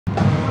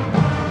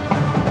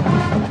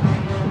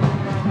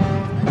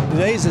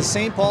Today's the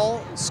St. Paul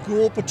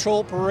School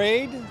Patrol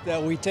Parade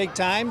that we take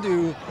time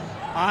to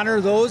honor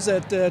those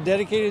that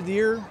dedicated the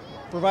year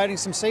providing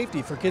some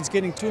safety for kids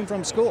getting to and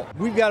from school.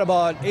 We've got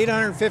about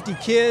 850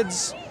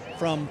 kids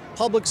from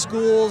public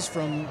schools,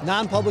 from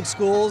non-public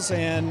schools,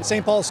 and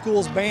St. Paul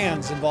Schools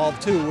bands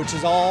involved too, which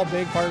is all a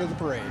big part of the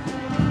parade.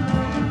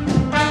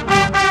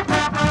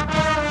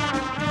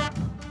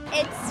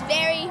 It's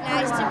very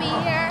nice to be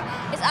here.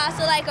 It's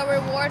also like a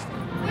reward.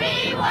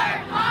 We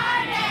work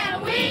hard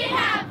and we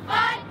have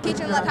fun.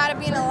 Teaching them like how to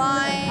be in a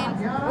line,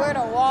 where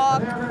to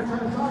walk,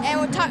 and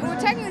we're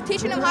technically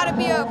teaching them how to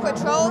be a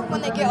patrol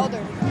when they get older.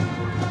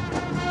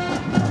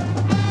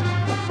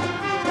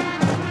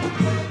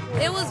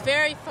 It was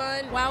very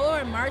fun. While we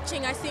were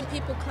marching, I seen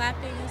people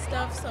clapping and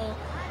stuff, so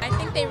I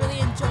think they really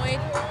enjoyed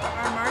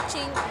our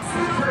marching.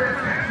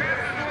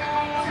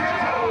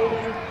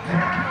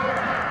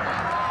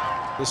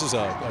 This is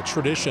a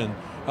tradition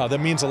that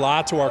means a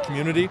lot to our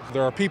community.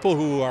 There are people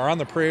who are on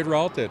the parade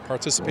route that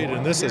participated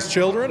in this as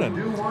children,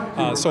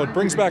 and so it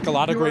brings back a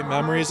lot of great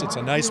memories. It's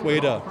a nice way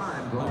to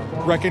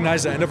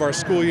recognize the end of our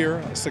school year,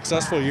 a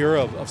successful year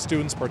of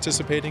students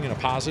participating in a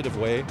positive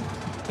way,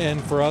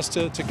 and for us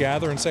to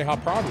gather and say how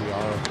proud we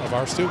are of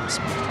our students.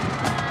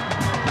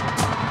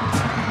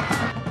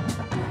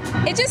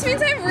 It just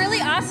means I have really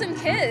awesome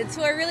kids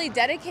who are really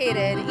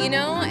dedicated, you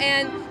know,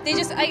 and they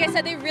just, like I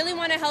said, they really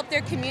want to help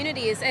their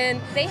communities, and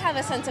they have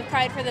a sense of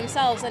pride for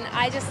themselves, and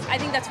I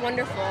think that's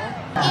wonderful.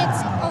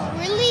 It's a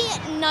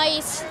really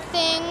nice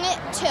thing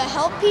to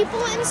help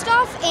people and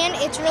stuff, and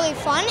it's really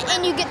fun,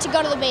 and you get to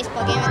go to the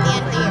baseball game at the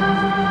end of the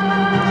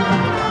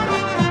year.